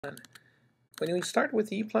When you start with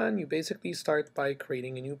EPLAN, you basically start by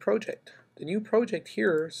creating a new project. The new project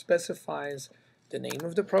here specifies the name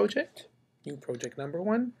of the project, new project number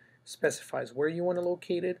 1, specifies where you want to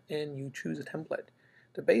locate it, and you choose a template.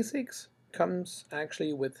 The basics comes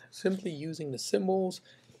actually with simply using the symbols,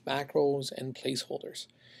 macros, and placeholders.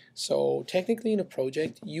 So technically in a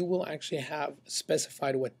project, you will actually have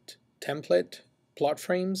specified what template, plot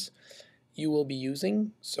frames, you will be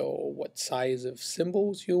using, so what size of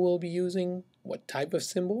symbols you will be using, what type of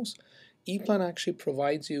symbols. EPLAN actually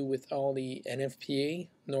provides you with all the NFPA,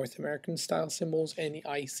 North American style symbols, and the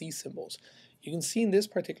IC symbols. You can see in this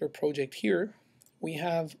particular project here, we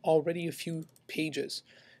have already a few pages.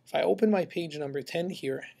 If I open my page number 10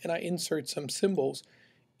 here and I insert some symbols,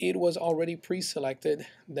 it was already pre-selected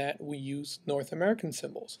that we use North American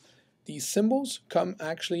symbols. These symbols come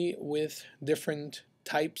actually with different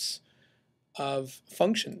types of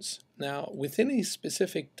functions. Now, within a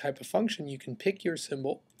specific type of function, you can pick your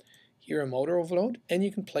symbol, here a motor overload, and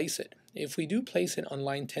you can place it. If we do place it on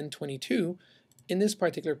line 1022, in this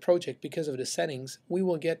particular project, because of the settings, we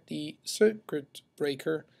will get the circuit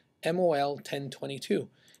breaker MOL 1022.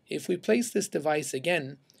 If we place this device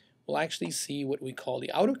again, we'll actually see what we call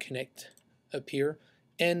the auto connect appear,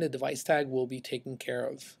 and the device tag will be taken care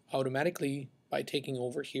of automatically by taking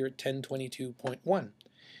over here 1022.1.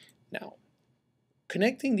 Now,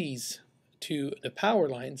 connecting these to the power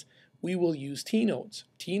lines, we will use T-nodes.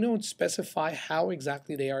 T-nodes specify how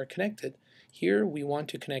exactly they are connected. Here we want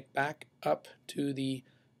to connect back up to the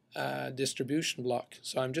distribution block.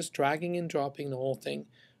 So I'm just dragging and dropping the whole thing.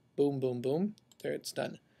 Boom, boom, boom. There, it's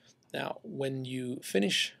done. Now, when you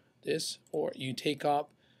finish this, or you take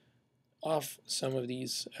off some of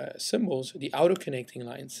these symbols, the auto-connecting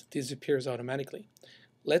lines disappears automatically.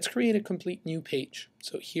 Let's create a complete new page.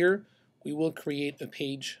 So here, we will create a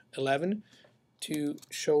page 11 to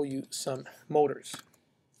show you some motors.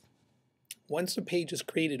 Once the page is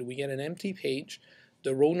created, we get an empty page.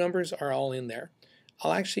 The row numbers are all in there.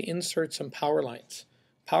 I'll actually insert some power lines.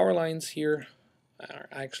 Power lines here are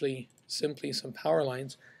actually simply some power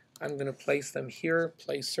lines. I'm going to place them here,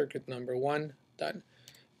 place circuit number 1, done.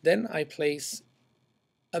 Then I place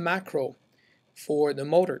a macro for the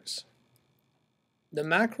motors. The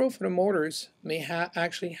macro for the motors may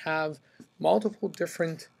actually have multiple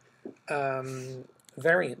different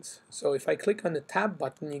variants. So if I click on the tab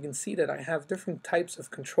button, you can see that I have different types of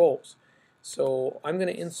controls. So I'm going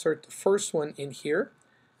to insert the first one in here.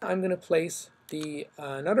 I'm going to place the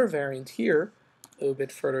another variant here, a little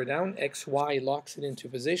bit further down. XY locks it into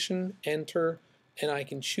position, enter, and I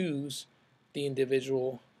can choose the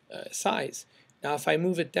individual size. Now if I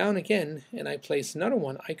move it down again and I place another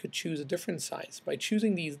one, I could choose a different size. By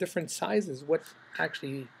choosing these different sizes, what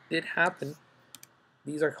actually did happen,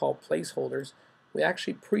 these are called placeholders, we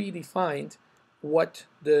actually predefined what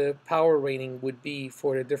the power rating would be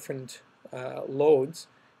for the different loads,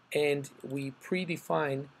 and we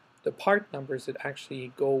predefine the part numbers that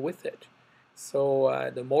actually go with it.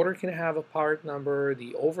 So the motor can have a part number,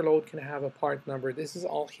 the overload can have a part number. This is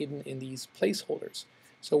all hidden in these placeholders.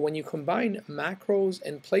 So when you combine macros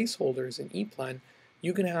and placeholders in EPLAN,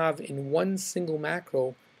 you can have in one single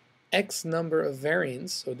macro X number of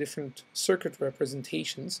variants, so different circuit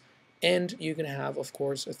representations, and you can have, of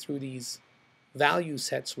course, through these value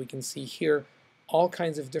sets we can see here, all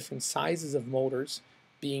kinds of different sizes of motors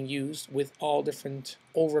being used with all different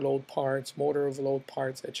overload parts, motor overload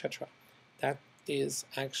parts, etc. That is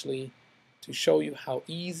actually to show you how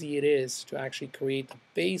easy it is to actually create the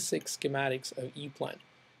basic schematics of EPLAN.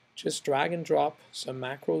 Just drag and drop some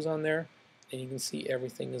macros on there and you can see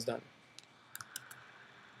everything is done.